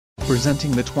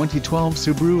presenting the 2012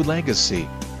 Subaru Legacy.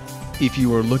 If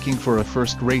you are looking for a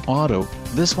first-rate auto,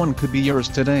 this one could be yours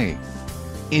today.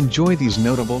 Enjoy these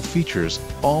notable features: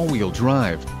 all-wheel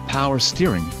drive, power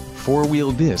steering,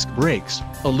 4-wheel disc brakes,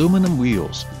 aluminum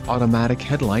wheels, automatic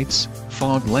headlights,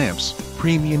 fog lamps,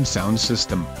 premium sound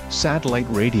system, satellite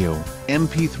radio,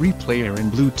 MP3 player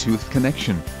and Bluetooth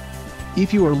connection.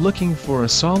 If you are looking for a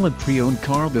solid pre-owned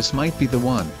car, this might be the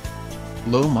one.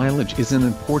 Low mileage is an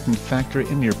important factor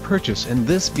in your purchase, and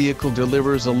this vehicle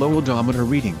delivers a low odometer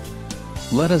reading.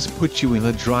 Let us put you in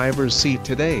the driver's seat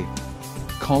today.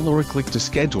 Call or click to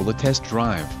schedule a test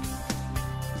drive.